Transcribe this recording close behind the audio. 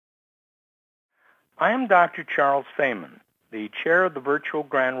I am Dr. Charles Faiman, the chair of the virtual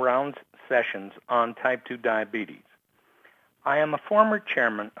Grand Rounds sessions on type 2 diabetes. I am a former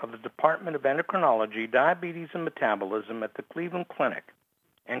chairman of the Department of Endocrinology, Diabetes, and Metabolism at the Cleveland Clinic,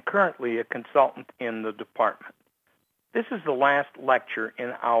 and currently a consultant in the department. This is the last lecture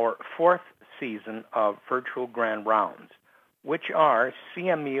in our fourth season of virtual Grand Rounds, which are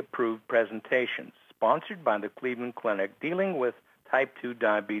CME-approved presentations sponsored by the Cleveland Clinic dealing with type 2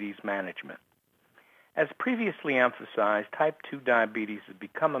 diabetes management. As previously emphasized, type 2 diabetes has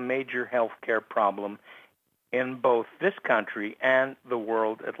become a major healthcare problem in both this country and the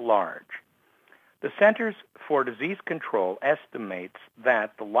world at large. The Centers for Disease Control estimates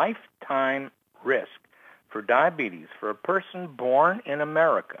that the lifetime risk for diabetes for a person born in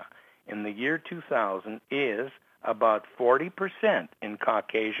America in the year 2000 is about 40% in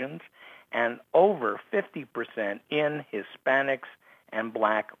Caucasians and over 50% in Hispanics and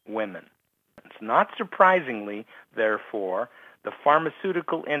Black women. Not surprisingly, therefore, the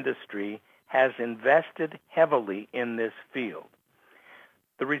pharmaceutical industry has invested heavily in this field.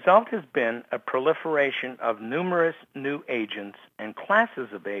 The result has been a proliferation of numerous new agents and classes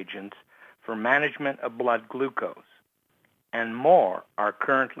of agents for management of blood glucose, and more are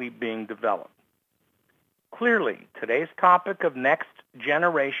currently being developed. Clearly, today's topic of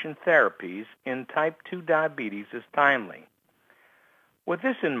next-generation therapies in type 2 diabetes is timely. With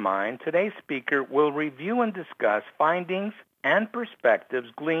this in mind, today's speaker will review and discuss findings and perspectives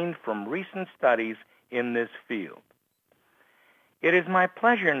gleaned from recent studies in this field. It is my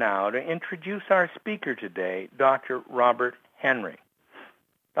pleasure now to introduce our speaker today, Dr. Robert Henry.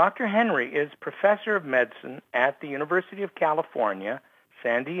 Dr. Henry is professor of medicine at the University of California,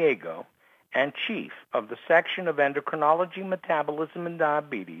 San Diego, and chief of the section of endocrinology, metabolism, and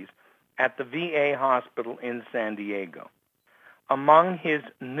diabetes at the VA hospital in San Diego. Among his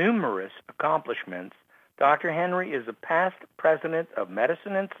numerous accomplishments, Dr. Henry is a past president of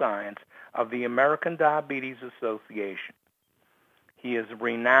medicine and science of the American Diabetes Association. He is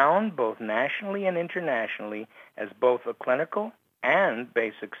renowned both nationally and internationally as both a clinical and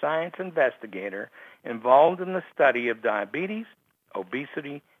basic science investigator involved in the study of diabetes,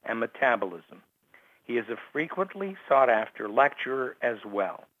 obesity, and metabolism. He is a frequently sought-after lecturer as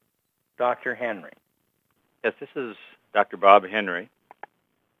well. Dr. Henry. Yes, this is Dr. Bob Henry,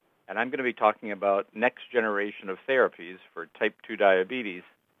 and I'm going to be talking about next generation of therapies for type 2 diabetes.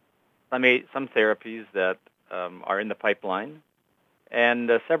 Some therapies that are in the pipeline,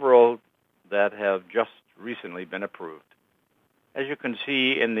 and several that have just recently been approved. As you can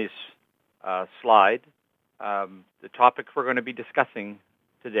see in this slide, the topics we're going to be discussing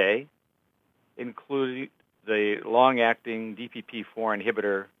today include the long-acting DPP-4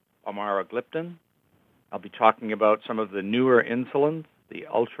 inhibitor amaragliptin. I'll be talking about some of the newer insulins, the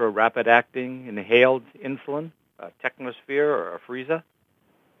ultra-rapid-acting inhaled insulin, Technosphere or Afrezza,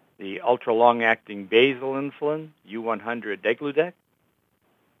 the ultra-long-acting basal insulin, U100 degludec.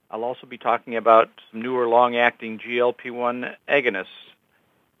 I'll also be talking about some newer long-acting GLP-1 agonists,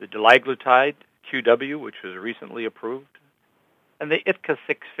 the dulaglutide QW, which was recently approved, and the ITCA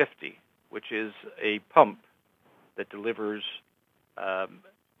 650, which is a pump that delivers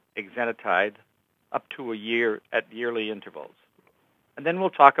exenatide up to a year at yearly intervals. And then we'll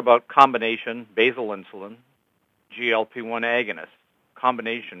talk about combination basal insulin, GLP-1 agonists,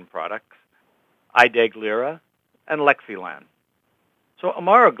 combination products, ideglira, and Lexilan. So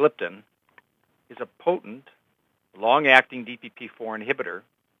amaragliptin is a potent, long-acting DPP-4 inhibitor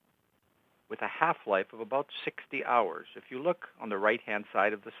with a half-life of about 60 hours. If you look on the right-hand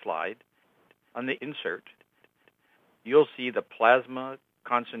side of the slide, on the insert, you'll see the plasma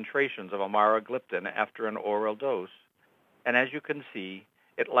concentrations of amaragliptin after an oral dose. And as you can see,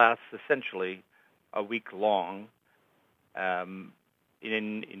 it lasts essentially a week long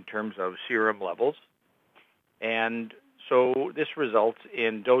in terms of serum levels. And so this results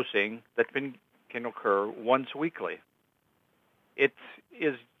in dosing that can occur once weekly. It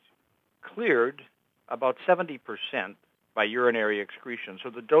is cleared about 70% by urinary excretion,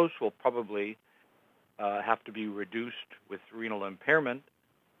 so the dose will probably have to be reduced with renal impairment.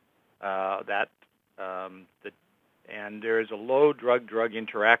 And there is a low drug-drug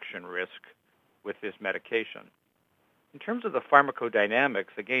interaction risk with this medication. In terms of the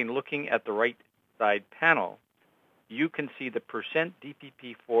pharmacodynamics, again, looking at the right side panel, you can see the percent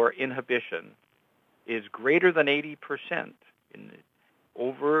DPP-4 inhibition is greater than 80%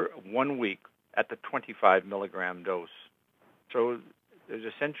 over 1 week at the 25 milligram dose. So there's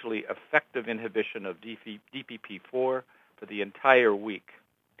essentially effective inhibition of DPP-4 for the entire week.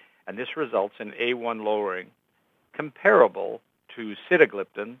 And this results in A1 lowering comparable to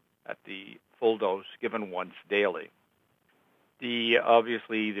sitagliptin at the full dose given once daily.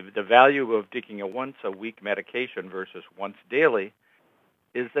 Obviously, the value of taking a once-a-week medication versus once daily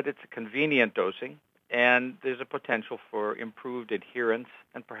is that it's a convenient dosing, and there's a potential for improved adherence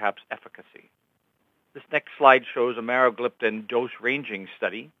and perhaps efficacy. This next slide shows a amaragliptin dose-ranging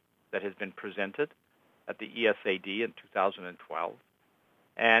study that has been presented at the ESAD in 2012,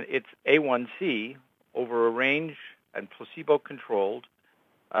 and it's A1C over a range and placebo-controlled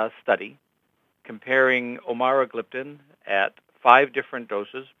study comparing amaragliptin at 5 different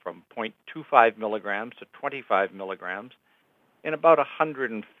doses from 0.25 milligrams to 25 milligrams in about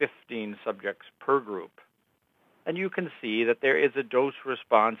 115 subjects per group. And you can see that there is a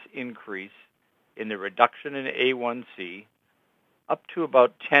dose-response increase in the reduction in A1C up to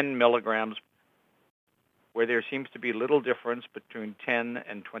about 10 milligrams, where there seems to be little difference between 10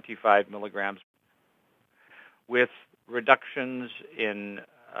 and 25 milligrams, with reductions in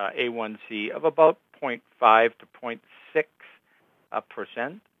A1C of about 0.5 to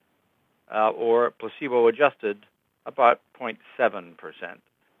 0.6%, or placebo-adjusted about 0.7%.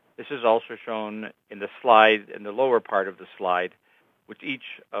 This is also shown in the slide, in the lower part of the slide, with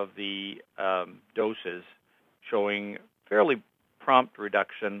each of the doses showing fairly prompt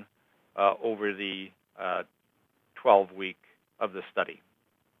reduction over the 12-week of the study.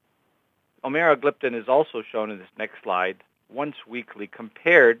 Amaragliptin is also shown in this next slide once weekly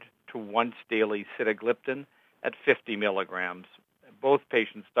compared to once daily sitagliptin at 50 milligrams. Both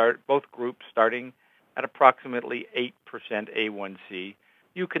groups starting at approximately 8% A1C.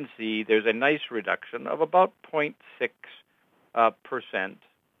 You can see there's a nice reduction of about 0.6%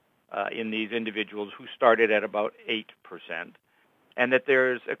 in these individuals who started at about 8%, and that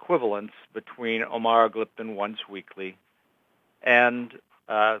there's equivalence between amaragliptin once weekly and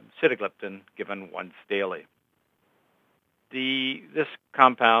sitagliptin given once daily. This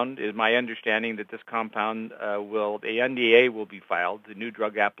compound, is my understanding that this compound the NDA will be filed, the new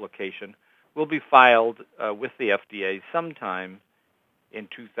drug application will be filed with the FDA sometime in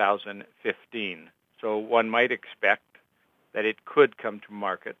 2015. So one might expect that it could come to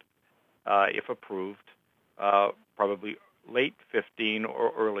market, if approved, probably late 15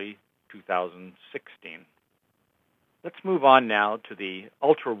 or early 2016. Let's move on now to the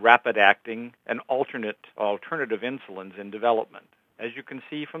ultra-rapid acting and alternative insulins in development. As you can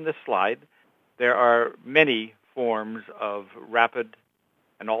see from this slide, there are many forms of rapid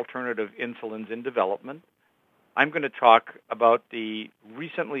and alternative insulins in development. I'm going to talk about the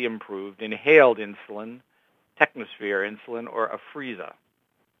recently improved inhaled insulin, Technosphere insulin, or Afrezza.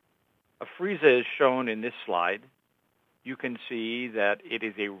 Afrezza is shown in this slide. You can see that it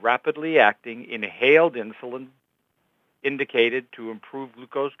is a rapidly acting inhaled insulin indicated to improve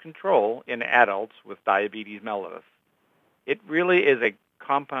glucose control in adults with diabetes mellitus. It really is a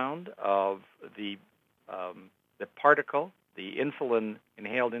compound of the particle, the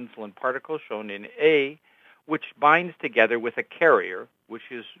inhaled insulin particle shown in A, which binds together with a carrier, which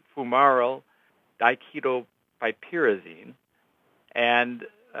is fumarate diketopyrazine. And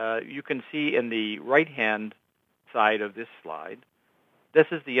you can see in the right-hand side of this slide, this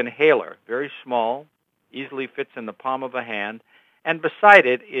is the inhaler, very small, easily fits in the palm of a hand, and beside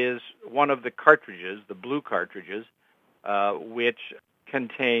it is one of the cartridges, the blue cartridges, which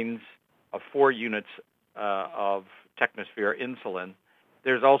contains 4 units of Technosphere insulin.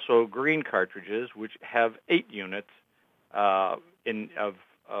 There's also green cartridges, which have 8 units of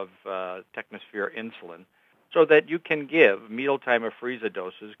Technosphere insulin, so that you can give mealtime Afrezza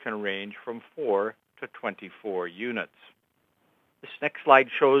doses can range from 4 to 24 units. This next slide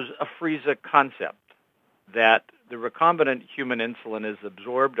shows Afrezza concept, that the recombinant human insulin is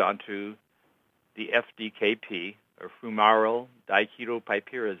absorbed onto the FDKP, or fumarate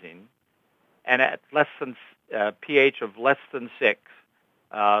diketopyrazine, and at pH of less than 6,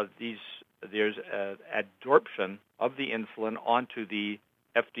 there's adsorption of the insulin onto the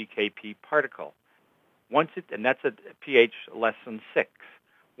FDKP particle. And that's at pH less than 6.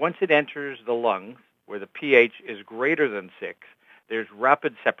 Once it enters the lungs, where the pH is greater than 6, there's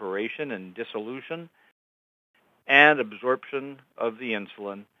rapid separation and dissolution and absorption of the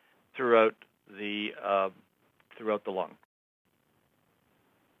insulin throughout the lung.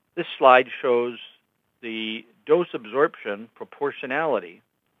 This slide shows the dose absorption proportionality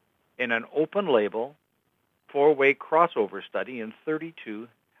in an open-label, 4-way crossover study in 32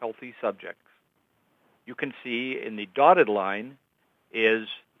 healthy subjects. You can see in the dotted line is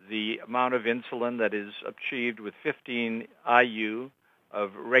the amount of insulin that is achieved with 15 IU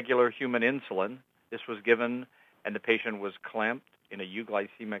of regular human insulin. This was given, and the patient was clamped in a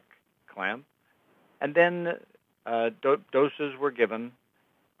euglycemic clamp. And then doses were given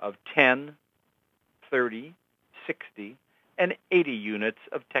of 10, 30, 60, and 80 units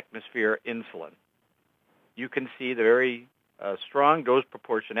of technosphere insulin. You can see the very strong dose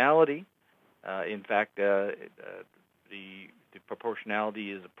proportionality. In fact, the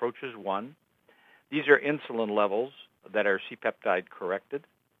proportionality approaches 1. These are insulin levels that are C-peptide corrected.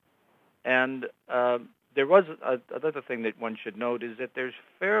 And there was another thing that one should note is that there's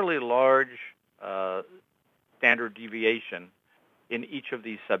fairly large standard deviation in each of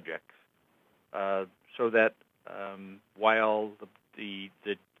these subjects, so that while the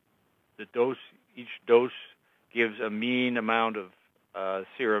dose, each dose gives a mean amount of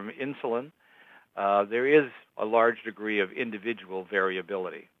serum insulin, there is a large degree of individual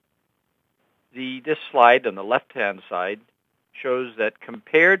variability. This slide on the left-hand side shows that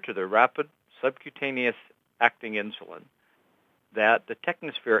compared to the rapid subcutaneous acting insulin, that the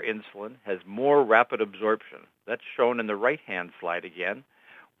technosphere insulin has more rapid absorption. That's shown in the right-hand slide again,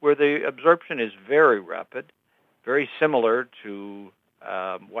 where the absorption is very rapid, very similar to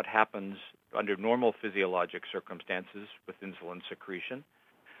what happens under normal physiologic circumstances with insulin secretion,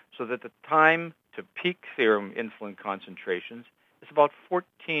 so that the time to peak serum insulin concentrations is about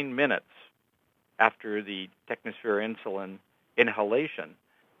 14 minutes after the technosphere insulin inhalation.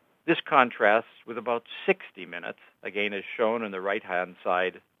 This contrasts with about 60 minutes, again as shown on the right-hand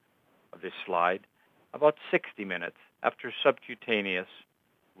side of this slide, about 60 minutes after subcutaneous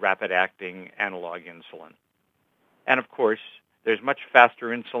rapid-acting analog insulin. And of course, there's much faster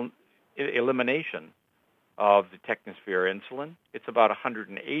insulin elimination of the technosphere insulin. It's about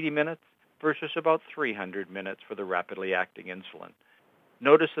 180 minutes versus about 300 minutes for the rapidly acting insulin.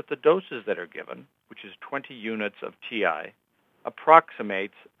 Notice that the doses that are given, which is 20 units of TI,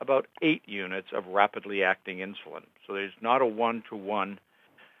 approximates about 8 units of rapidly acting insulin. So there's not a one-to-one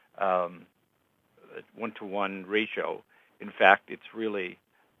ratio. In fact, it's really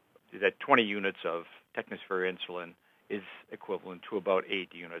that 20 units of technosphere insulin is equivalent to about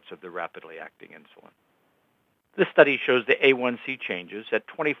 8 units of the rapidly acting insulin. This study shows the A1C changes at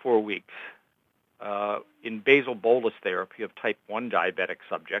 24 weeks in basal bolus therapy of type 1 diabetic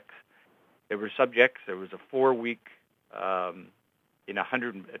subjects. There was a 4-week in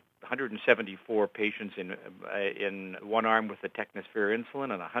 174 patients in one arm with the technosphere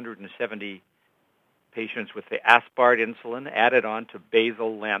insulin and 170 patients with the aspart insulin added on to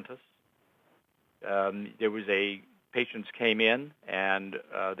basal lantus. Patients came in and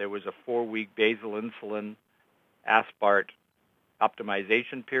there was a 4-week basal insulin aspart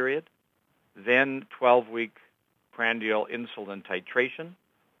optimization period, then 12-week prandial insulin titration,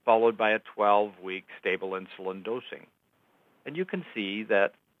 followed by a 12-week stable insulin dosing. And you can see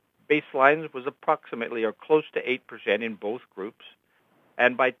that baseline was approximately or close to 8% in both groups,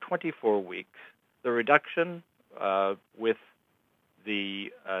 and by 24 weeks, the reduction with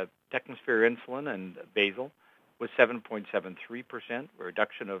the technosphere insulin and basal was 7.73%, a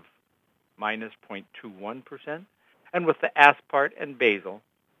reduction of minus 0.21%, and with the aspart and basal,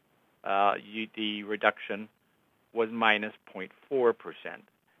 the reduction was minus 0.4%.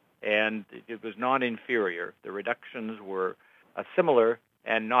 And it was non-inferior. The reductions were similar,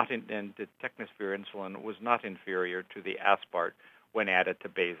 and the technosphere insulin was not inferior to the aspart when added to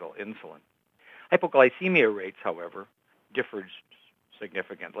basal insulin. Hypoglycemia rates, however, differed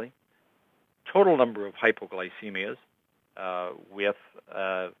significantly. Total number of hypoglycemias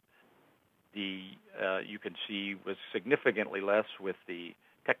you can see was significantly less with the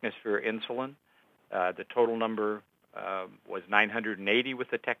technosphere insulin. The total number was 980 with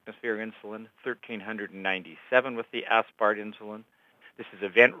the technosphere insulin, 1,397 with the aspart insulin. This is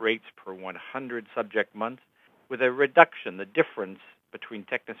event rates per 100 subject months, with a reduction, the difference between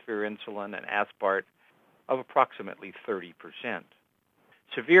technosphere insulin and aspart, of approximately 30%.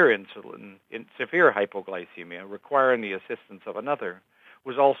 Severe hypoglycemia requiring the assistance of another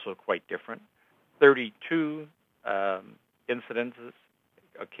was also quite different. 32 incidences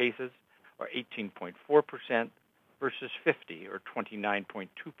of cases, or 18.4%, versus 50, or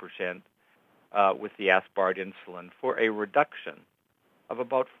 29.2%, with the aspart insulin, for a reduction of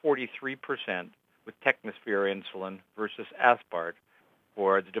about 43% with technosphere insulin versus aspart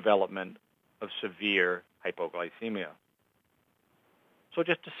for the development of severe hypoglycemia. So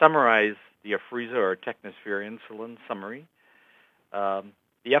just to summarize the Afrezza or technosphere insulin summary,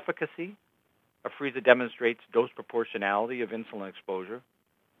 the efficacy, Afrezza demonstrates dose proportionality of insulin exposure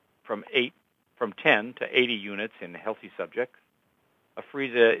from 10 to 80 units in healthy subjects.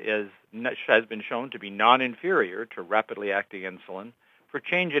 Afrezza has been shown to be non-inferior to rapidly acting insulin for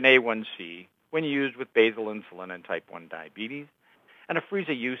change in A1C when used with basal insulin and type 1 diabetes. And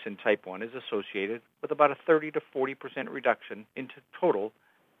Afreeza use in type 1 is associated with about a 30 to 40% reduction into total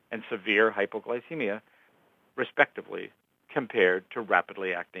and severe hypoglycemia, respectively, compared to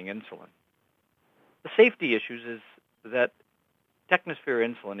rapidly acting insulin. The safety issues is that Technosphere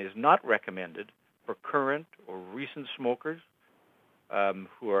insulin is not recommended for current or recent smokers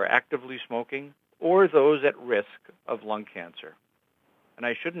who are actively smoking or those at risk of lung cancer. And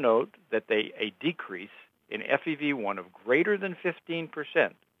I should note that a decrease in FEV1 of greater than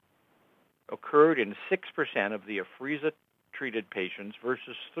 15% occurred in 6% of the Afreeza-treated patients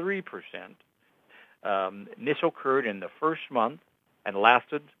versus 3%. This occurred in the first month and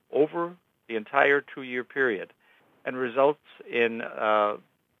lasted over the entire 2-year period, and results in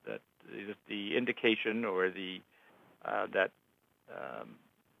the indication or that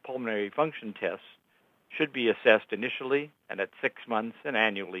pulmonary function tests should be assessed initially and at 6 months and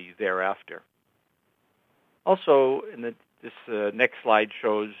annually thereafter. Also, this next slide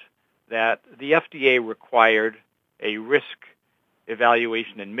shows that the FDA required a risk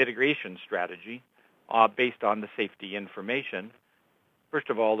evaluation and mitigation strategy based on the safety information. First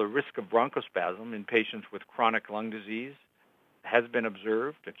of all, the risk of bronchospasm in patients with chronic lung disease has been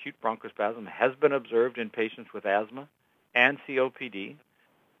observed. Acute bronchospasm has been observed in patients with asthma and COPD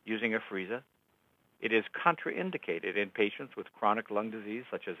using Afreeza. It is contraindicated in patients with chronic lung disease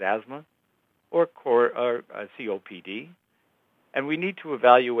such as asthma or COPD, and we need to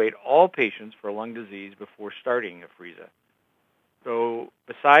evaluate all patients for lung disease before starting Afreeza. So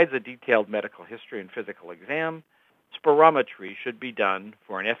besides a detailed medical history and physical exam, spirometry should be done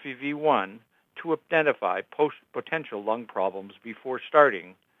for an FEV1 to identify potential lung problems before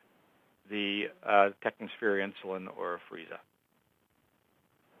starting the Technosphere insulin or Afreeza.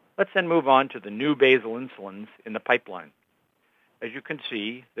 Let's then move on to the new basal insulins in the pipeline. As you can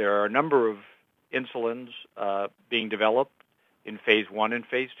see, there are a number of insulins being developed in phase 1 and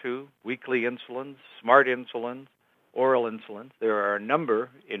phase 2, weekly insulins, smart insulins, oral insulins. There are a number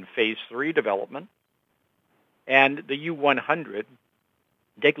in phase 3 development. And the U100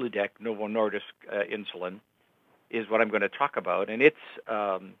 degludec Novo Nordisk insulin is what I'm going to talk about. And it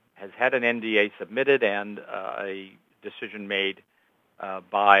has had an NDA submitted and a decision made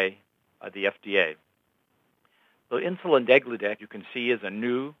by the FDA. So insulin degludec, you can see, is a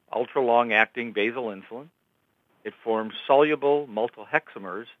new ultra-long-acting basal insulin. It forms soluble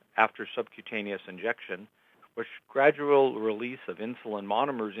multihexamers after subcutaneous injection, which gradual release of insulin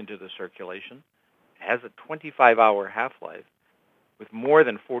monomers into the circulation. It has a 25-hour half-life with more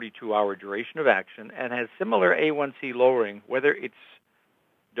than 42-hour duration of action and has similar A1C lowering whether it's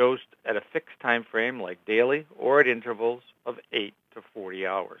dosed at a fixed time frame like daily or at intervals of 8 to 40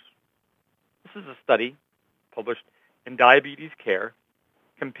 hours. This is a study published in Diabetes Care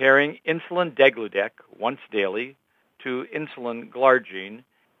comparing insulin degludec once daily to insulin glargine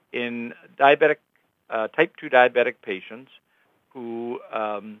in type 2 diabetic patients who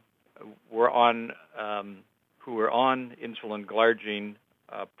were on insulin glargine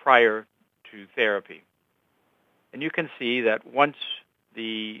prior to therapy. And you can see that once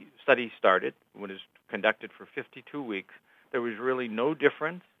the study started, when it was conducted for 52 weeks, there was really no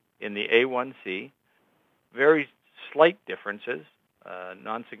difference in the A1C, very slight differences,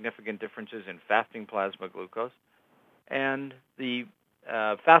 non-significant differences in fasting plasma glucose, and the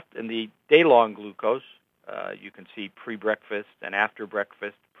day-long glucose, you can see pre-breakfast and after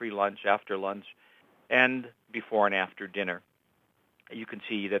breakfast, pre-lunch, after lunch, and before and after dinner. You can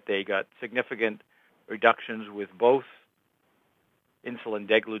see that they got significant reductions with both insulin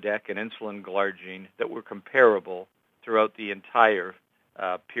degludec and insulin glargine that were comparable throughout the entire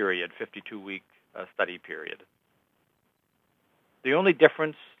period, 52-week study period. The only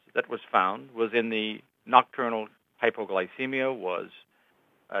difference that was found was in the nocturnal hypoglycemia.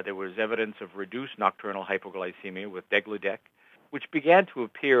 There was evidence of reduced nocturnal hypoglycemia with degludec, which began to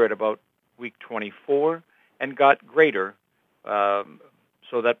appear at about week 24 and got greater,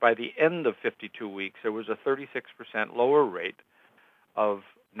 so that by the end of 52 weeks, there was a 36% lower rate of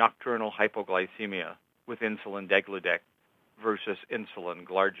nocturnal hypoglycemia with insulin degludec versus insulin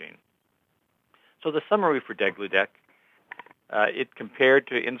glargine. So the summary for degludec, it compared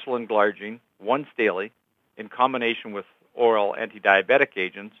to insulin glargine once daily in combination with oral anti-diabetic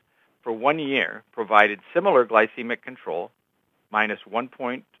agents for 1 year, provided similar glycemic control, minus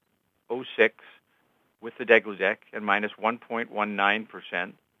 1.06 with the degludec and minus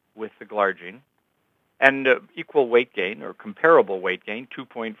 1.19% with the glargine, and equal weight gain or comparable weight gain,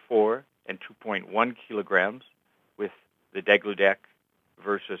 2.4 and 2.1 kilograms with the degludec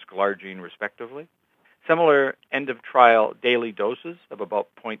versus glargine respectively. Similar end-of-trial daily doses of about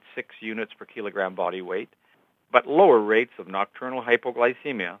 0.6 units per kilogram body weight but lower rates of nocturnal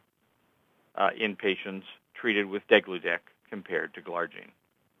hypoglycemia in patients treated with degludec compared to glargine.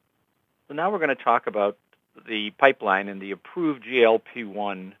 So now we're going to talk about the pipeline and the approved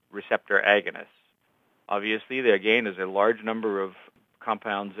GLP-1 receptor agonists. Obviously, there again is a large number of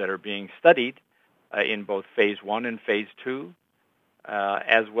compounds that are being studied in both phase 1 and phase 2,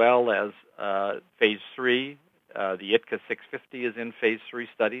 as well as phase 3. The ITCA 650 is in phase 3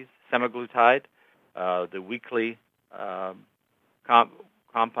 studies. Semaglutide, the weekly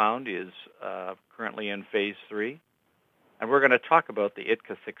compound, is currently in phase 3. And we're going to talk about the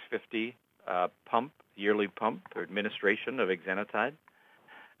ITCA 650 pump, yearly pump or administration of exenatide.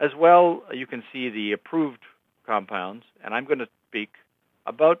 As well, you can see the approved compounds, and I'm going to speak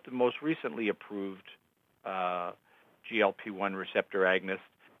about the most recently approved GLP-1 receptor agonist,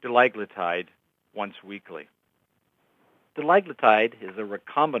 dulaglutide, once weekly. Dulaglutide is a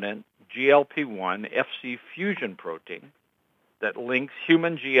recombinant GLP-1 Fc fusion protein that links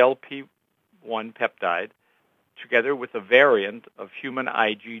human GLP-1 peptide together with a variant of human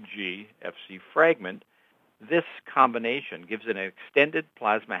IgG Fc fragment. This combination gives an extended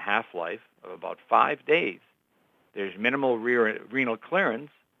plasma half-life of about 5 days. There's minimal renal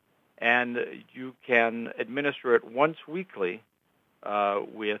clearance, and you can administer it once weekly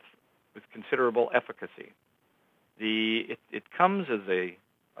with considerable efficacy. It comes as a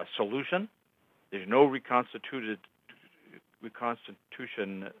solution. There's no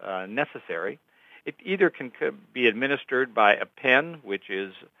reconstitution necessary. It either can be administered by a pen, which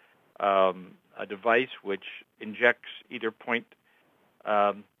is a device which injects either point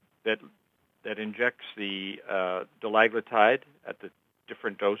that injects the dulaglutide at the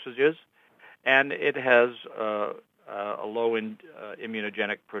different dosages, and it has a low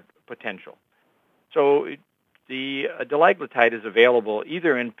immunogenic potential. So the dulaglutide is available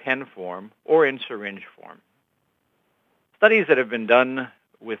either in pen form or in syringe form. Studies that have been done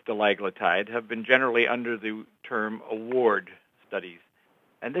with dulaglutide have been generally under the term award studies.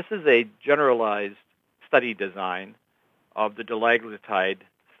 And this is a generalized study design of the dulaglutide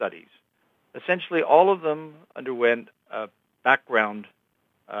studies. Essentially, all of them underwent background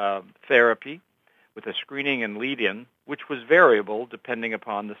therapy with a screening and lead-in, which was variable depending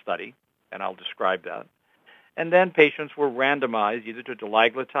upon the study, and I'll describe that. And then patients were randomized either to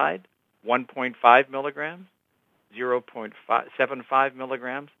dulaglutide, 1.5 milligrams, 0.75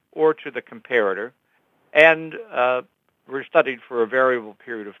 milligrams, or to the comparator, and were studied for a variable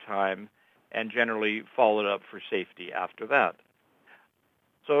period of time and generally followed up for safety after that.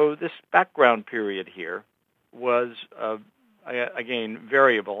 So this background period here was, again,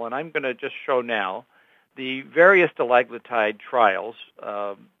 variable, and I'm going to just show now the various dulaglutide trials.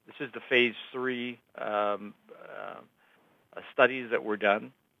 This is the phase 3 studies that were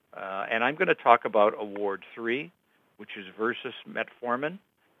done, and I'm going to talk about Award 3, which is versus metformin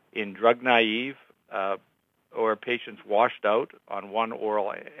in drug-naive or patients washed out on one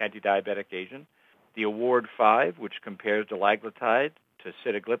oral antidiabetic agent. The Award 5, which compares dulaglutide to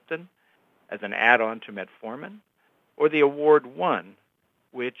sitagliptin as an add-on to metformin, or the Award 1,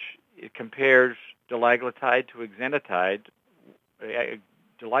 which compares dulaglutide to exenatide,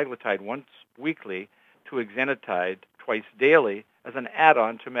 dulaglutide once weekly to exenatide twice daily as an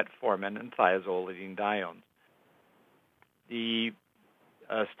add-on to metformin and thiazolidinediones. The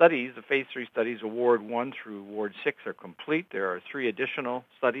studies, the phase 3 studies, Award 1 through Award 6 are complete. There are 3 additional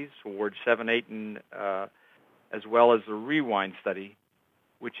studies, Award 7, 8, and as well as the Rewind study,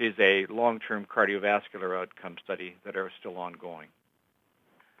 which is a long-term cardiovascular outcome study that are still ongoing.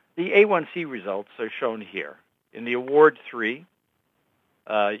 The A1C results are shown here. In the Award 3,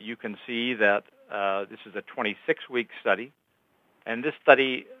 you can see that this is a 26-week study, and this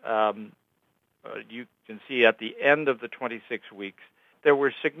study, you can see at the end of the 26 weeks, there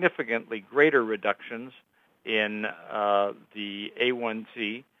were significantly greater reductions in the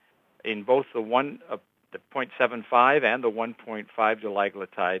A1C in both the 0.75 and the 1.5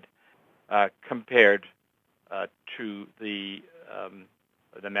 dulaglutide compared to the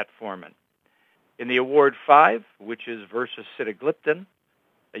metformin. In the Award 5, which is versus sitagliptin,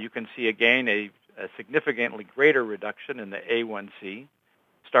 you can see again a significantly greater reduction in the A1C,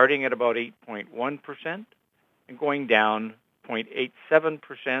 starting at about 8.1% and going down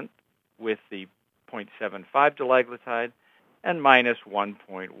 0.87% with the 0.75 dulaglutide and minus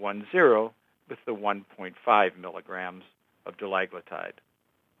 1.10 with the 1.5 milligrams of dulaglutide.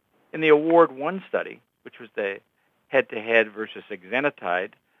 In the Award 1 study, which was the head-to-head versus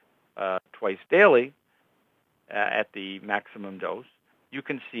exenatide twice daily at the maximum dose, you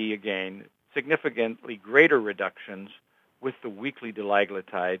can see again significantly greater reductions with the weekly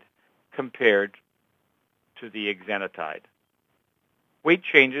dulaglutide compared to the exenatide. Weight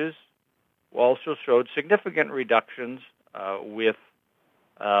changes also showed significant reductions with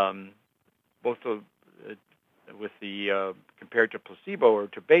both compared to placebo or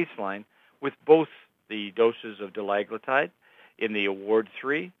to baseline with both the doses of dulaglutide in the Award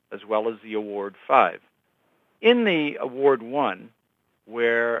 3 as well as the Award 5. In the Award 1,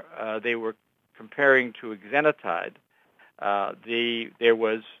 where they were comparing to exenatide, there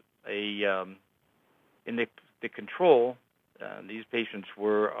was in the control, these patients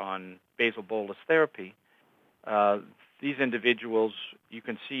were on basal bolus therapy. These individuals, you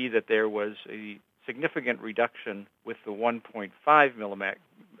can see that there was a significant reduction with the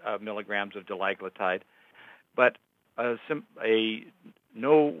 1.5 milligrams of dulaglutide, but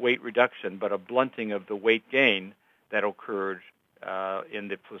no weight reduction, but a blunting of the weight gain that occurred in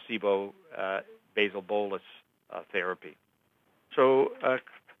the placebo basal bolus therapy. So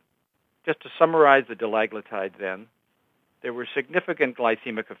just to summarize the dulaglutide then, there were significant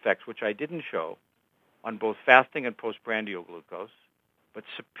glycemic effects, which I didn't show, on both fasting and postprandial glucose, but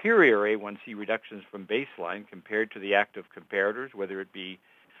superior A1C reductions from baseline compared to the active comparators, whether it be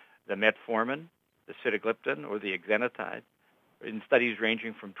the metformin, the sitagliptin, or the exenatide, in studies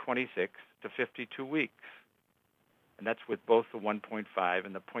ranging from 26 to 52 weeks. And that's with both the 1.5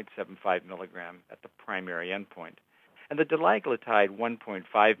 and the 0.75 milligram at the primary endpoint. And the dulaglutide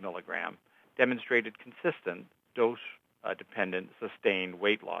 1.5 milligram demonstrated consistent dose-dependent sustained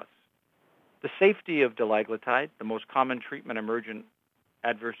weight loss. The safety of dulaglutide, the most common treatment-emergent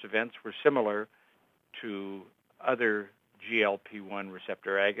adverse events were similar to other GLP-1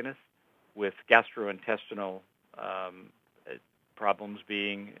 receptor agonists, with gastrointestinal problems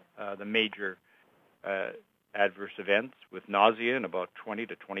being the major adverse events, with nausea in about 20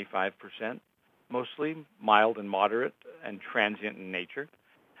 to 25%, mostly mild and moderate and transient in nature,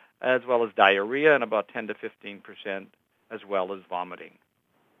 as well as diarrhea in about 10 to 15%, as well as vomiting.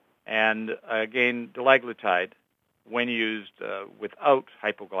 And again, dulaglutide, when used without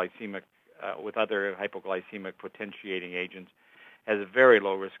hypoglycemic, with other hypoglycemic potentiating agents, has a very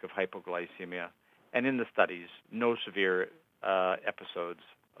low risk of hypoglycemia, and in the studies, no severe episodes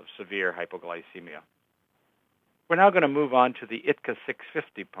of severe hypoglycemia. We're now going to move on to the ITCA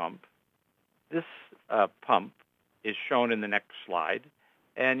 650 pump. This pump is shown in the next slide,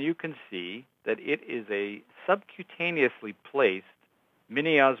 and you can see that it is a subcutaneously placed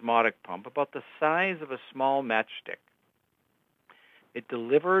mini-osmotic pump about the size of a small matchstick. It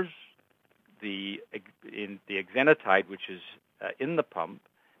delivers the exenatide, which is in the pump,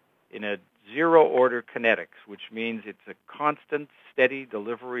 in a zero-order kinetics, which means it's a constant, steady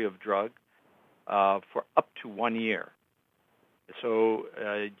delivery of drug for up to 1 year. So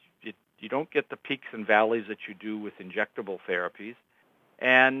you don't get the peaks and valleys that you do with injectable therapies,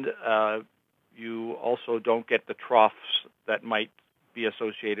 and you also don't get the troughs that might be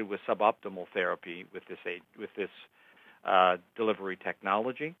associated with suboptimal therapy with this delivery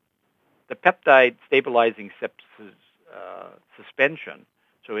technology. The peptide stabilizing suspension,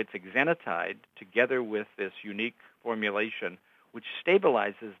 so it's exenatide together with this unique formulation which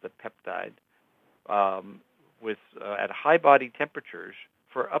stabilizes the peptide at high body temperatures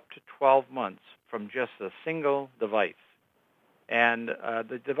for up to 12 months from just a single device. And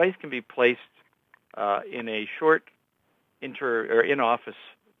the device can be placed in a short in-office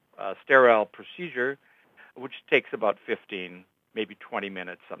sterile procedure, which takes about 15, maybe 20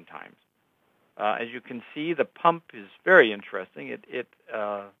 minutes sometimes. As you can see, the pump is very interesting.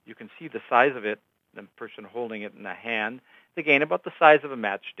 You can see the size of it, the person holding it in the hand. Again, about the size of a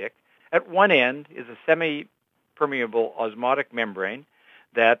matchstick. At one end is a semi-permeable osmotic membrane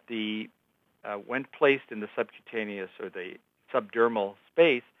that when placed in the subcutaneous or the subdermal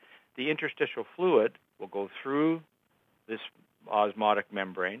space, the interstitial fluid will go through this osmotic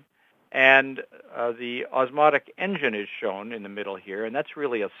membrane, and the osmotic engine is shown in the middle here, and that's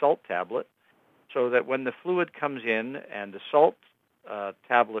really a salt tablet, so that when the fluid comes in and the salt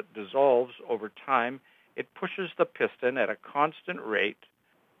tablet dissolves over time, it pushes the piston at a constant rate,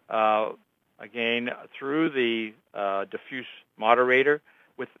 again, through the diffuse moderator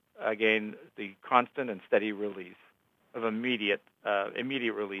with, again, the constant and steady release of immediate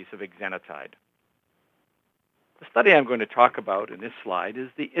release of exenatide. The study I'm going to talk about in this slide is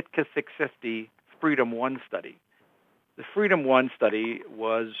the ITCA 650 Freedom 1 study. The Freedom 1 study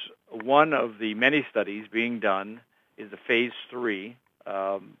was one of the many studies being done, is a phase 3,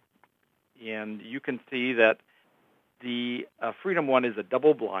 and you can see that the Freedom 1 is a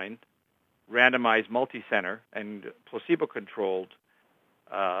double-blind, randomized, multi-center, and placebo-controlled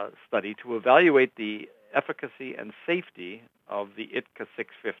study to evaluate the efficacy and safety of the ITCA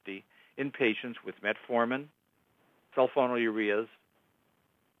 650 in patients with metformin, sulfonylureas,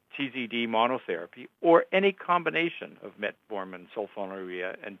 TZD monotherapy, or any combination of metformin,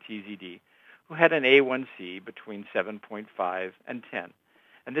 sulfonylurea, and TZD who had an A1C between 7.5 and 10.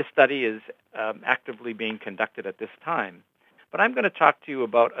 And this study is actively being conducted at this time. But I'm going to talk to you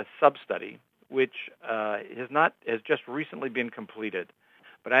about a sub-study which has just recently been completed.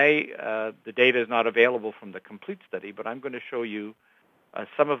 But the data is not available from the complete study, but I'm going to show you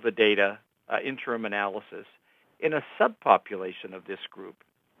some of the data, interim analysis, in a subpopulation of this group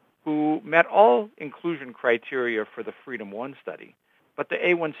who met all inclusion criteria for the Freedom 1 study, but the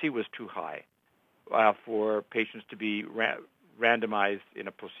A1C was too high for patients to be randomized in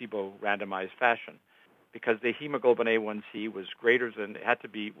a placebo-randomized fashion, because the hemoglobin A1C was greater than,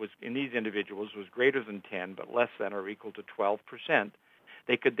 in these individuals, was greater than 10, but less than or equal to 12%.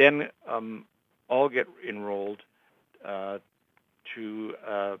 They could then all get enrolled to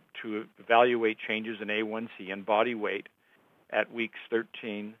evaluate changes in A1C and body weight at weeks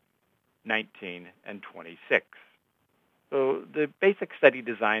 13, 19, and 26. So the basic study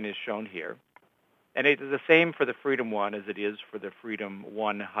design is shown here. And it is the same for the Freedom 1 as it is for the Freedom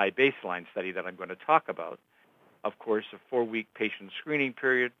 1 high baseline study that I'm going to talk about. Of course, a 4-week patient screening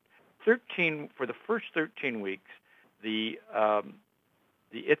period. For the first 13 weeks, the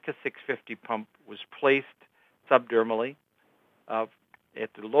ITCA 650 pump was placed subdermally at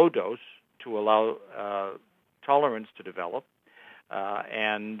the low dose to allow tolerance to develop.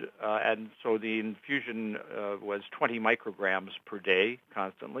 And so the infusion was 20 micrograms per day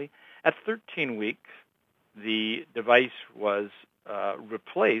constantly. At 13 weeks, the device was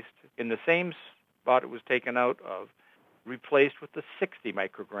replaced in the same spot it was taken out of, replaced with the 60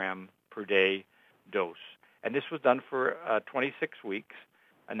 microgram per day dose. And this was done for 26 weeks,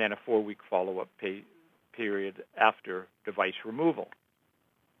 and then a 4-week follow-up period after device removal.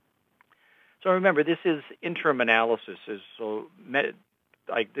 So remember, this is interim analysis. This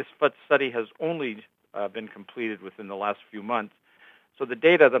study has only been completed within the last few months. So the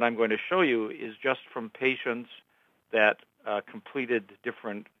data that I'm going to show you is just from patients that completed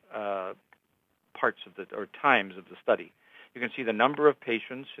different parts of or times of the study. You can see the number of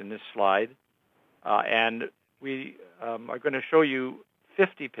patients in this slide, and we are going to show you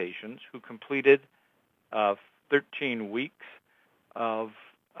 50 patients who completed 13 weeks of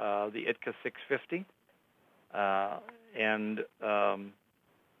the ITCA 650, and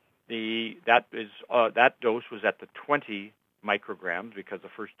that dose was at the 20 micrograms, because the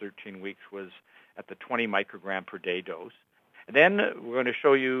first 13 weeks was at the 20 microgram per day dose. And then we're going to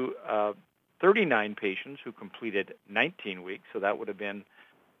show you 39 patients who completed 19 weeks. So that would have been,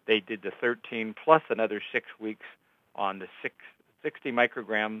 they did the 13 plus another 6 weeks on the 60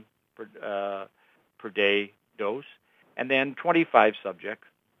 microgram per day dose, and then 25 subjects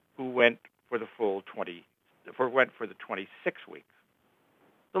who went for the full 26 weeks.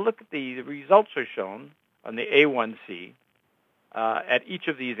 So look at the results are shown on the A1C at each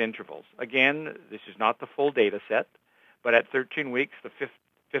of these intervals. Again, this is not the full data set, but at 13 weeks, the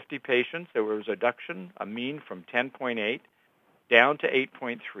 50 patients, there was a reduction, a mean from 10.8 down to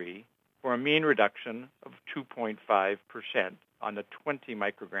 8.3, for a mean reduction of 2.5% on the 20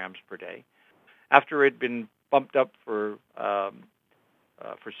 micrograms per day. After it had been bumped up for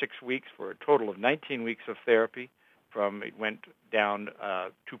 6 weeks, for a total of 19 weeks of therapy, it went down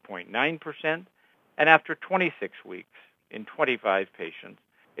 2.9%, and after 26 weeks, in 25 patients,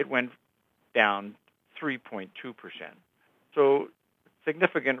 it went down 3.2%. So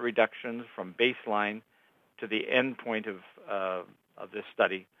significant reductions from baseline to the end point of this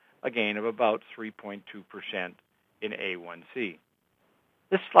study, again, of about 3.2% in A1C.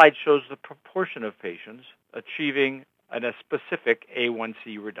 This slide shows the proportion of patients achieving a specific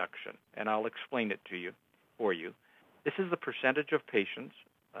A1C reduction, and I'll explain it for you. This is the percentage of patients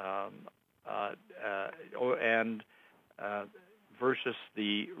versus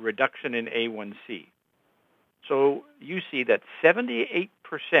the reduction in A1C. So you see that 78%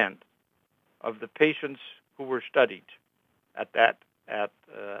 of the patients who were studied at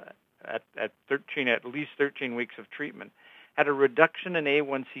least 13 weeks of treatment had a reduction in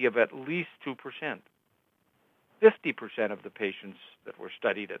A1C of at least 2%. 50% of the patients that were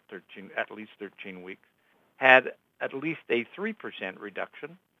studied at least 13 weeks had at least a 3%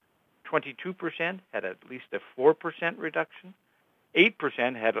 reduction. 22% had at least a 4% reduction.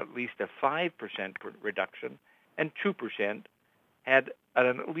 8% had at least a 5% reduction, and 2% had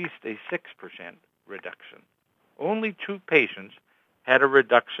at least a 6% reduction. Only 2 patients had a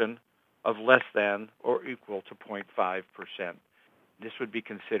reduction of less than or equal to 0.5%. This would be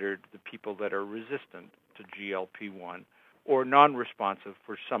considered the people that are resistant to GLP-1 or non-responsive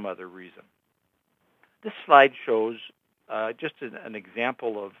for some other reason. This slide shows just an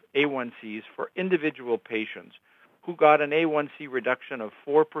example of A1Cs for individual patients who got an A1C reduction of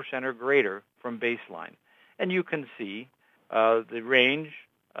 4% or greater from baseline. And you can see the range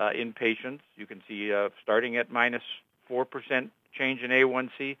in patients. You can see starting at minus 4% change in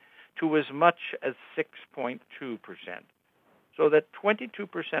A1C to as much as 6.2%. So that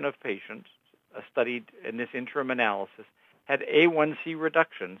 22% of patients studied in this interim analysis had A1C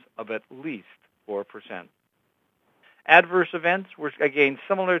reductions of at least 4%. Adverse events were, again,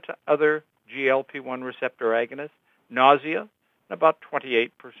 similar to other GLP-1 receptor agonists: nausea, about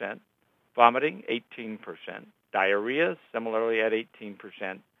 28%, vomiting, 18%, diarrhea, similarly at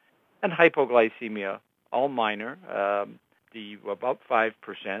 18%, and hypoglycemia, all minor, about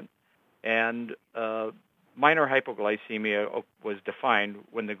 5%, and minor hypoglycemia was defined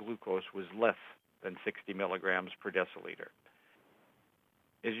when the glucose was less than 60 milligrams per deciliter.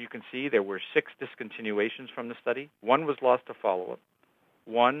 As you can see, there were 6 discontinuations from the study. 1 was lost to follow-up,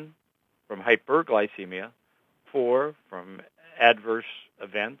 1 from hyperglycemia, 4 from adverse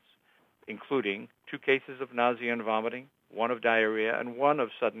events, including 2 cases of nausea and vomiting, 1 of diarrhea, and 1 of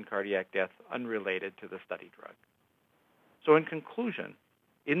sudden cardiac death unrelated to the study drug. So in conclusion,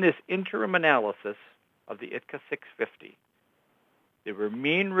 in this interim analysis of the ITCA 650, there were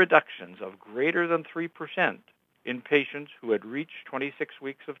mean reductions of greater than 3% in patients who had reached 26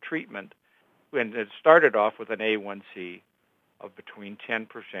 weeks of treatment and had started off with an A1C of between 10%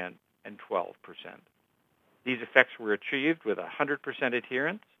 and 12%. These effects were achieved with 100%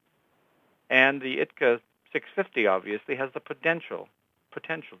 adherence, and the ITCA 650 obviously has the potential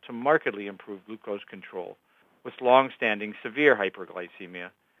to markedly improve glucose control with long-standing severe hyperglycemia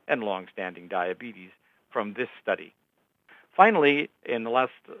and long-standing diabetes from this study. Finally, in the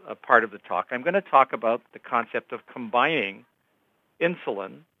last part of the talk, I'm going to talk about the concept of combining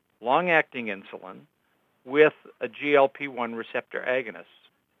insulin, long-acting insulin, with a GLP-1 receptor agonist.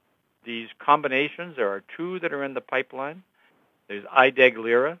 These combinations, there are 2 that are in the pipeline. There's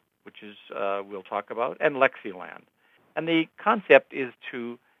ideglira, which is we'll talk about, and Lexiland. And the concept is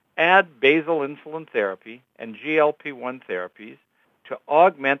to add basal insulin therapy and GLP-1 therapies to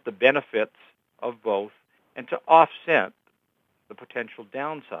augment the benefits of both and to offset the potential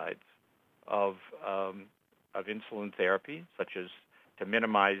downsides of insulin therapy, such as to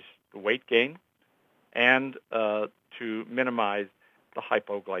minimize the weight gain and to minimize the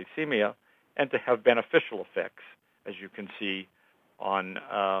hypoglycemia and to have beneficial effects, as you can see on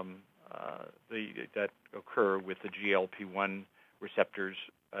that occur with the GLP-1 receptor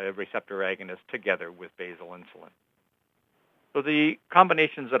agonist together with basal insulin. So the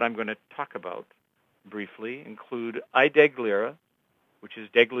combinations that I'm going to talk about briefly include ideglira, which is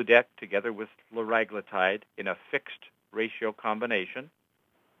degludec together with liraglutide in a fixed ratio combination,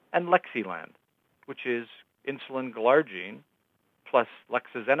 and Lexiland, which is insulin glargine plus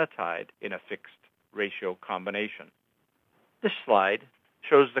lexazenatide in a fixed ratio combination. This slide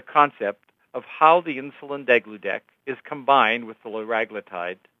shows the concept of how the insulin degludec is combined with the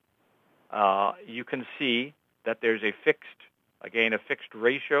liraglutide. You can see that there's a fixed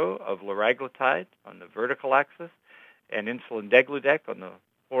ratio of liraglutide on the vertical axis and insulin degludec on the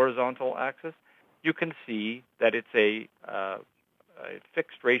horizontal axis. You can see that it's a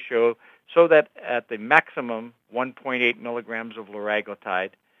fixed ratio so that at the maximum 1.8 milligrams of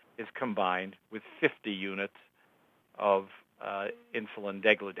liraglutide is combined with 50 units of insulin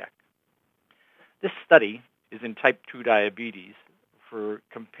degludec. This study is in type 2 diabetes for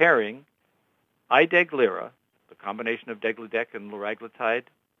comparing ideglira, the combination of degludec and liraglutide,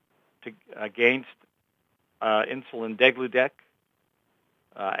 against insulin degludec,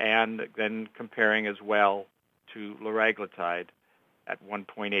 and then comparing as well to liraglutide at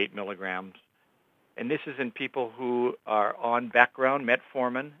 1.8 milligrams. And this is in people who are on background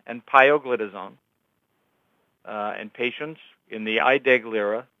metformin and pioglitazone, and patients in the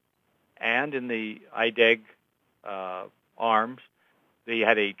ideglira and in the ideg arms. They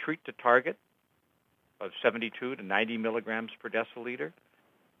had a treat to target of 72 to 90 milligrams per deciliter,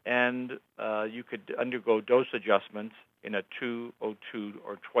 and you could undergo dose adjustments in a 202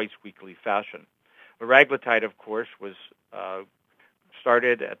 or twice weekly fashion. Liraglutide, of course, was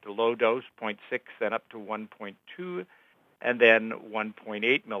started at the low dose, 0.6, then up to 1.2, and then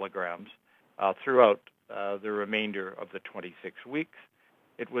 1.8 milligrams throughout the remainder of the 26 weeks.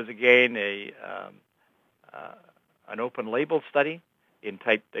 It was again an open-label study in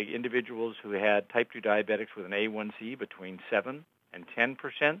the individuals who had type 2 diabetics with an A1C between 7 and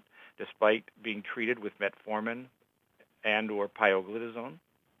 10%, despite being treated with metformin and or pioglitazone,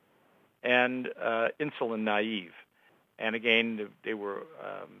 and insulin naive. And again, they were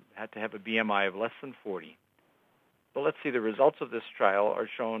had to have a BMI of less than 40. So let's see, the results of this trial are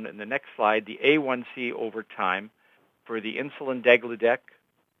shown in the next slide. The A1C over time for the insulin degludec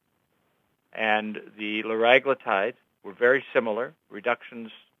and the liraglutide were very similar,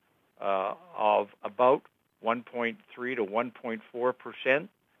 reductions of about 1.3 to 1.4%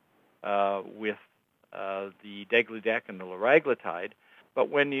 with the degludec and the liraglutide. But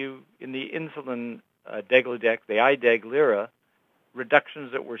when you, in the insulin degludec, the IDEG-LIRA,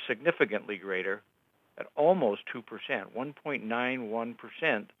 reductions that were significantly greater at almost 2%,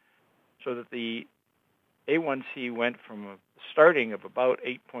 1.91%, so that the A1C went from a starting of about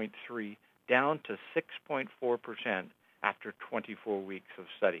 8.3 down to 6.4% after 24 weeks of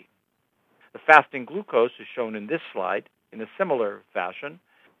study. The fasting glucose is shown in this slide in a similar fashion.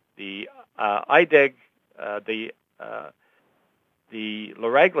 The IDEG, the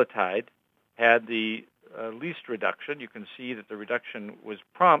liraglutide had the least reduction. You can see that the reduction was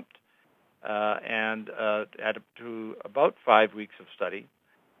prompt and added to about 5 weeks of study.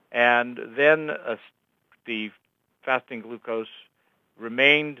 And then the fasting glucose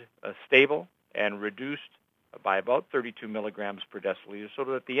remained stable and reduced by about 32 milligrams per deciliter, so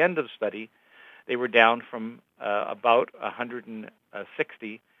that at the end of the study, they were down from about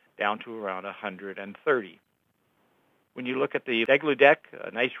 160 down to around 130. When you look at the degludec,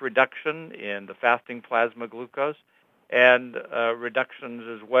 a nice reduction in the fasting plasma glucose, and reductions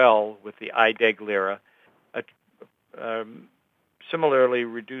as well with the IDEG-LIRA, similarly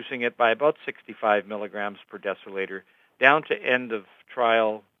reducing it by about 65 milligrams per deciliter, down to end of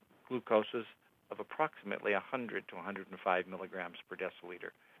trial glucoses of approximately 100 to 105 milligrams per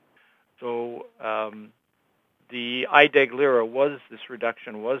deciliter. So the IDEG-LIRA this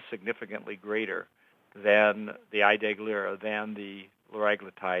reduction was significantly greater than the IDEG-LIRA, than the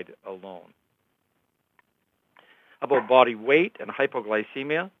liraglutide alone. About body weight and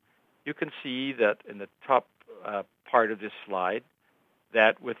hypoglycemia, you can see that in the top part of this slide,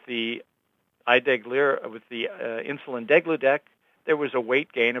 that with the IDEG-LIRA, with the insulin degludec, there was a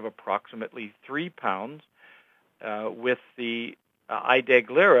weight gain of approximately 3 pounds. With the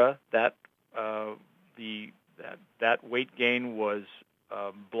IDEG-LIRA, that weight gain was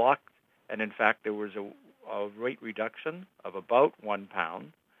blocked, and in fact there was a weight reduction of about 1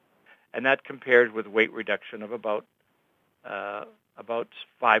 pound, and that compared with weight reduction of about 5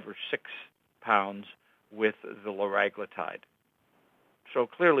 or 6 pounds with the liraglutide. So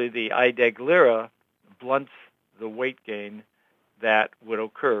clearly the IDEG-LIRA blunts the weight gain that would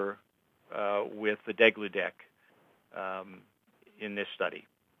occur with the degludec in this study.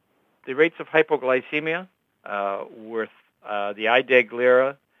 The rates of hypoglycemia with the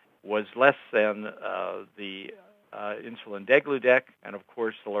IDEG-LIRA was less than the insulin degludec, and of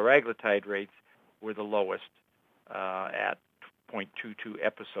course the liraglutide rates were the lowest at 0.22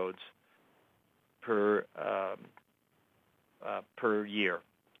 episodes per year,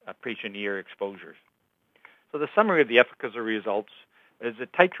 patient year exposures. So the summary of the efficacy results is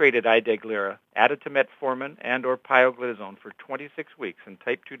that titrated IDEG-LIRA added to metformin and or pioglitazone for 26 weeks in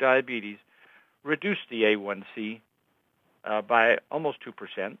type 2 diabetes reduced the A1C by almost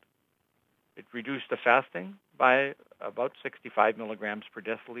 2%. It reduced the fasting by about 65 milligrams per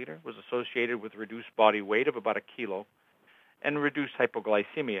deciliter, was associated with reduced body weight of about 1 kilo, and reduced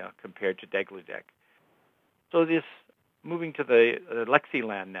hypoglycemia compared to degludec. So this, moving to the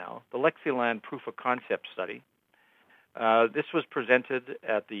Lexiland now, the Lexiland proof of concept study. This was presented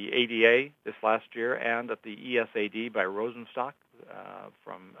at the ADA this last year and at the ESAD by Rosenstock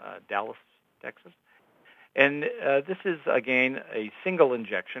from Dallas, Texas. And this is, again, a single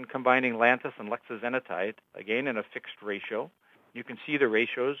injection combining Lantus and lexazenatide, again, in a fixed ratio. You can see the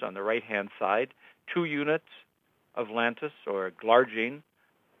ratios on the right-hand side. 2 units of Lantus or glargine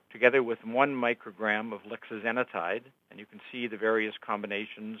together with 1 microgram of lexazenatide, and you can see the various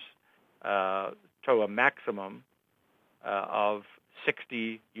combinations to a maximum of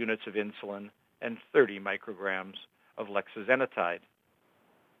 60 units of insulin and 30 micrograms of lexazenatide.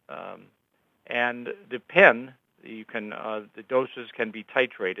 And the pen, the doses can be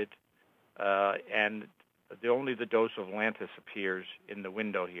titrated, and only the dose of Lantus appears in the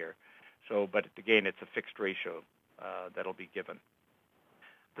window here. So, but again, it's a fixed ratio that'll be given.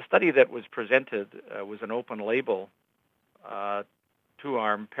 The study that was presented was an open-label,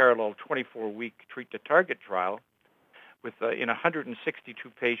 2-arm, parallel 24-week treat-to-target trial with in 162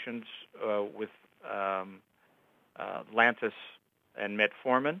 patients with Lantus and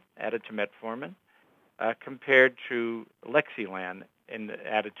metformin, added to metformin, compared to Lexiland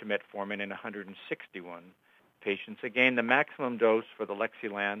added to metformin in 161 patients. Again, the maximum dose for the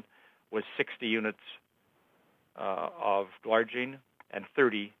Lexiland was 60 units of glargine and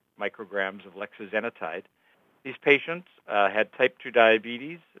 30 micrograms of lexazenatide. These patients had type 2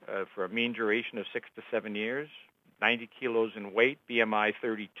 diabetes for a mean duration of 6 to 7 years, 90 kilos in weight, BMI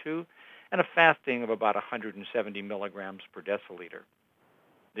 32, and a fasting of about 170 milligrams per deciliter.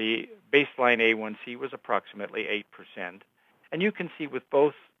 The baseline A1C was approximately 8%. And you can see with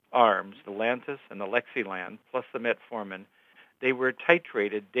both arms, the Lantus and the Lexilan, plus the metformin, they were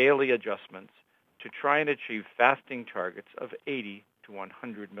titrated daily adjustments to try and achieve fasting targets of 80 to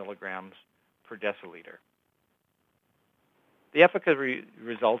 100 milligrams per deciliter. The efficacy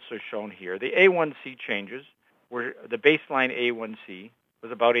results are shown here. The A1C changes were the baseline A1C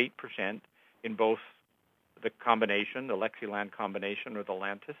was about 8% in both the combination, the Lexilan combination or the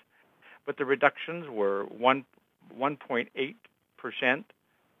Lantus, but the reductions were 1.8%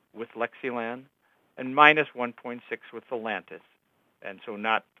 with Lexilan and minus 1.6 with the Lantus, and so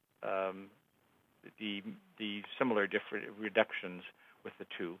not the similar different reductions with the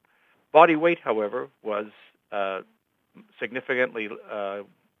two. Body weight, however, was significantly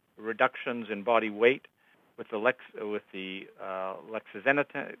reductions in body weight with the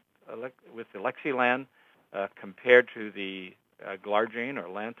Lexilan compared to the glargine or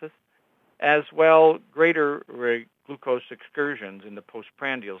Lantus, as well greater glucose excursions in the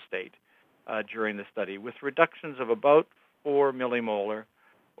postprandial state during the study, with reductions of about 4 millimolar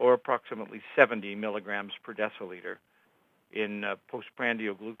or approximately 70 milligrams per deciliter in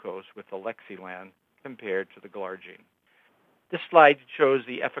postprandial glucose with the Lexilan compared to the glargine. This slide shows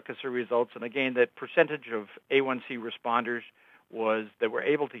the efficacy results, and again, the percentage of A1C responders that were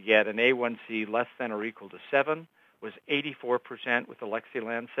able to get an A1C less than or equal to 7 was 84% with the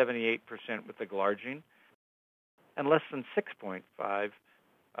Lexilan, 78% with the glargine, and less than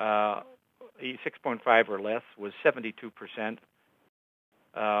 6.5 or less was 72%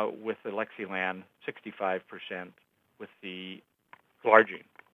 with the Lexilan, 65% with the glargine.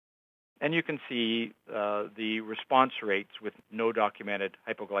 And you can see the response rates with no documented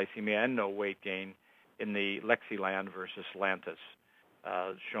hypoglycemia and no weight gain in the Lexilan versus Lantus,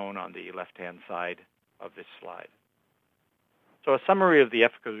 shown on the left-hand side of this slide. So a summary of the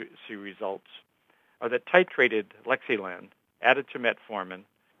efficacy results are that titrated Lexilan added to metformin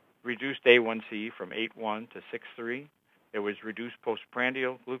reduced A1C from 8.1 to 6.3. There was reduced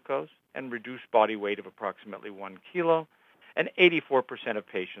postprandial glucose and reduced body weight of approximately 1 kilo, and 84% of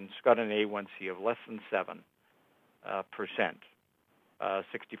patients got an A1C of less than 7%,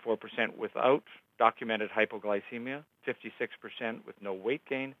 64% without documented hypoglycemia, 56% with no weight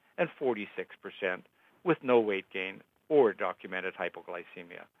gain, and 46% with no weight gain or documented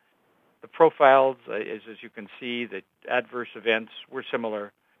hypoglycemia. The profiles, as you can see, the adverse events were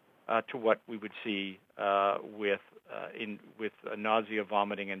similar to what we would see with nausea,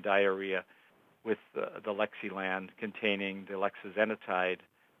 vomiting, and diarrhea with the Lexilan containing the lexazenatide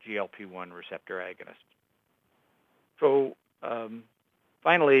GLP-1 receptor agonist. So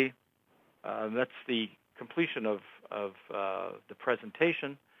finally, that's the completion of the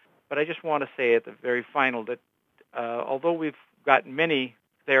presentation. But I just want to say at the very final that although we've got many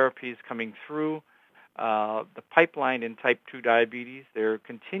therapies coming through the pipeline in type 2 diabetes, there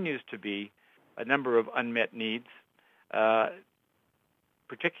continues to be a number of unmet needs,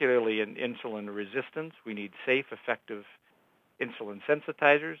 particularly in insulin resistance. We need safe, effective insulin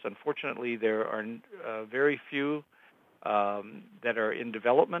sensitizers. Unfortunately, there are very few that are in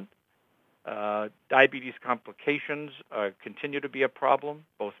development. Diabetes complications continue to be a problem,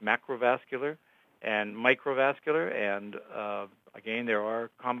 both macrovascular and microvascular, and again, there are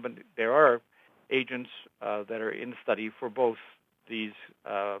agents that are in study for both these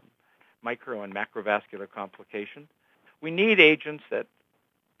micro and macrovascular complications. We need agents that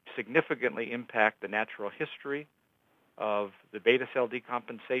significantly impact the natural history of the beta cell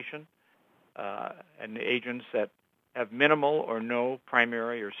decompensation, and agents that have minimal or no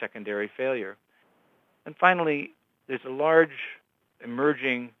primary or secondary failure. And finally, there's a large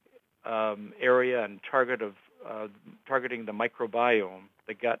emerging area and target of targeting the microbiome,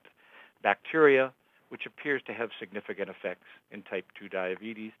 the gut bacteria, which appears to have significant effects in type 2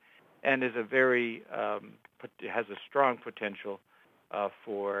 diabetes, and is has a strong potential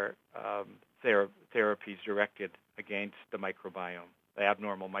for therapies directed against the microbiome, the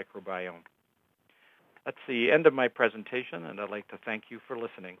abnormal microbiome. That's the end of my presentation, and I'd like to thank you for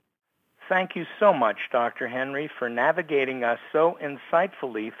listening. Thank you so much, Dr. Henry, for navigating us so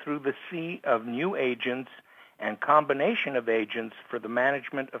insightfully through the sea of new agents and combination of agents for the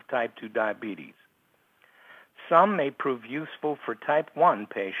management of type 2 diabetes. Some may prove useful for type 1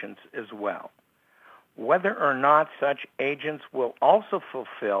 patients as well. Whether or not such agents will also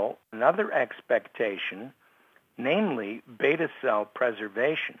fulfill another expectation, namely beta cell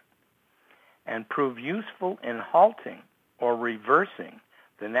preservation, and prove useful in halting or reversing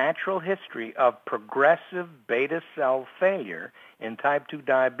the natural history of progressive beta cell failure in type 2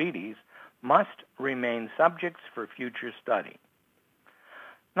 diabetes, must remain subjects for future study.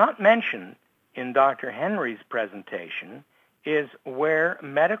 Not mentioned in Dr. Henry's presentation is where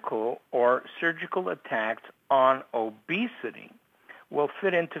medical or surgical attacks on obesity will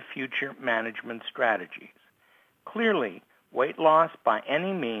fit into future management strategies. Clearly, weight loss by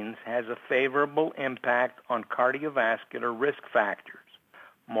any means has a favorable impact on cardiovascular risk factors.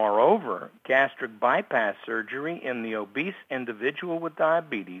 Moreover, gastric bypass surgery in the obese individual with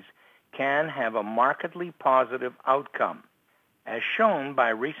diabetes can have a markedly positive outcome. As shown by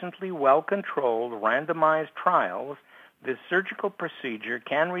recently well-controlled randomized trials, this surgical procedure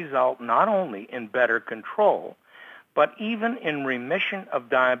can result not only in better control, but even in remission of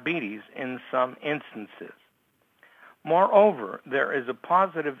diabetes in some instances. Moreover, there is a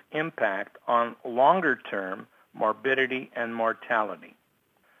positive impact on longer-term morbidity and mortality.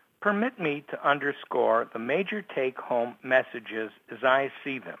 Permit me to underscore the major take-home messages as I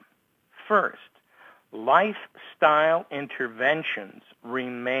see them. First, lifestyle interventions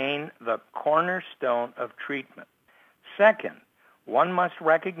remain the cornerstone of treatment. Second, one must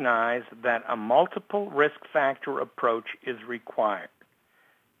recognize that a multiple risk factor approach is required.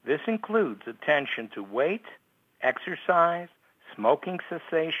 This includes attention to weight, exercise, smoking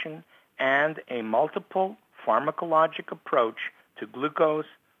cessation, and a multiple pharmacologic approach to glucose,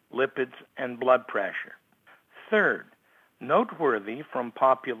 lipids, and blood pressure. Third, noteworthy from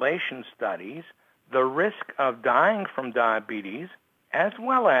population studies, the risk of dying from diabetes, as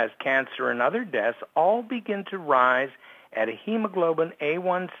well as cancer and other deaths, all begin to rise at a hemoglobin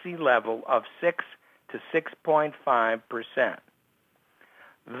A1C level of 6 to 6.5%.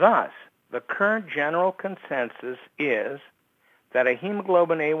 Thus, the current general consensus is that a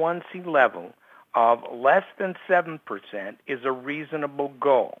hemoglobin A1C level of less than 7% is a reasonable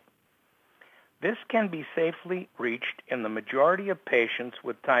goal. This can be safely reached in the majority of patients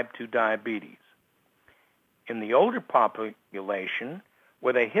with type 2 diabetes. In the older population,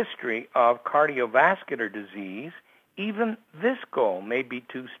 with a history of cardiovascular disease, even this goal may be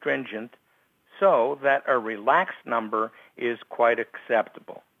too stringent, so that a relaxed number is quite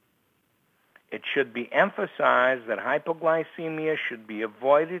acceptable. It should be emphasized that hypoglycemia should be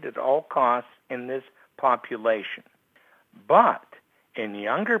avoided at all costs in this population. But in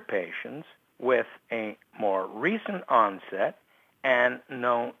younger patients with a more recent onset and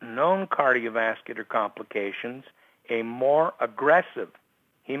no known cardiovascular complications, a more aggressive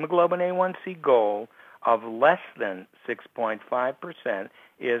hemoglobin A1C goal of less than 6.5%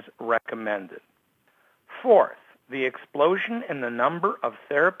 is recommended. Fourth, the explosion in the number of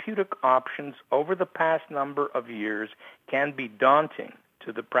therapeutic options over the past number of years can be daunting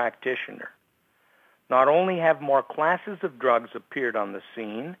to the practitioner. Not only have more classes of drugs appeared on the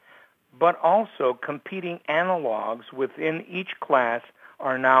scene, but also competing analogs within each class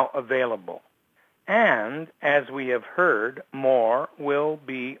are now available. And, as we have heard, more will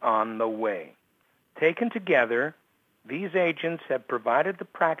be on the way. Taken together, these agents have provided the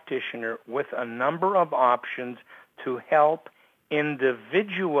practitioner with a number of options to help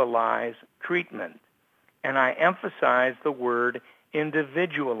individualize treatment. And I emphasize the word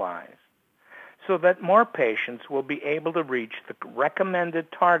individualize, so that more patients will be able to reach the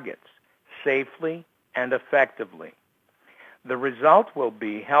recommended targets safely and effectively. The result will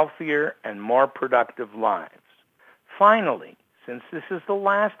be healthier and more productive lives. Finally, since this is the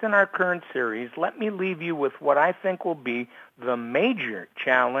last in our current series, let me leave you with what I think will be the major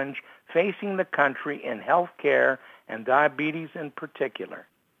challenge facing the country in healthcare and diabetes in particular.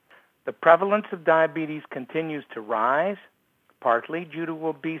 The prevalence of diabetes continues to rise, partly due to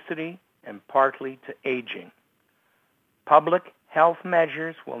obesity and partly to aging. Public health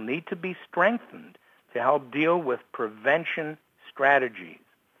measures will need to be strengthened to help deal with prevention strategies.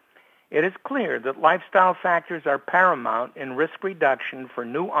 It is clear that lifestyle factors are paramount in risk reduction for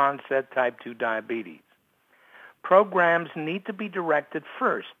new-onset type 2 diabetes. Programs need to be directed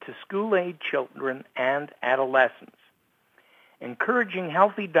first to school-age children and adolescents, encouraging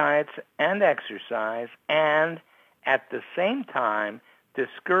healthy diets and exercise, and at the same time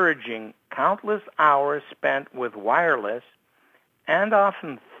discouraging countless hours spent with wireless and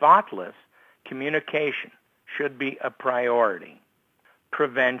often thoughtless communication should be a priority.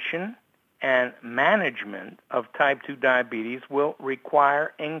 Prevention and management of type 2 diabetes will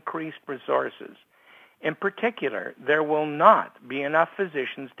require increased resources. In particular, there will not be enough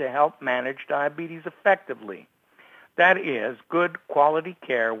physicians to help manage diabetes effectively. That is, good quality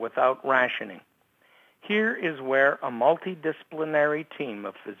care without rationing. Here is where a multidisciplinary team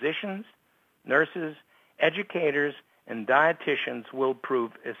of physicians, nurses, educators, and dietitians will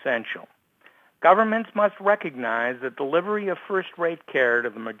prove essential. Governments must recognize that delivery of first-rate care to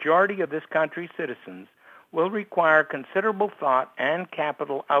the majority of this country's citizens will require considerable thought and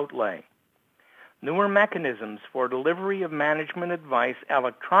capital outlay. Newer mechanisms for delivery of management advice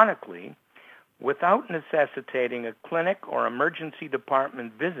electronically without necessitating a clinic or emergency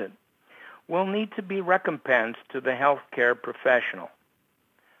department visit will need to be recompensed to the healthcare professional.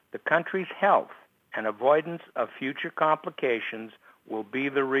 The country's health and avoidance of future complications will be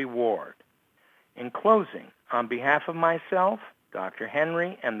the reward. In closing, on behalf of myself, Dr.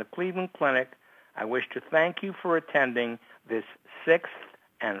 Henry, and the Cleveland Clinic, I wish to thank you for attending this sixth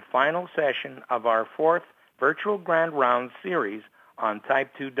and final session of our fourth virtual Grand Rounds series on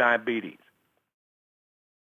type 2 diabetes.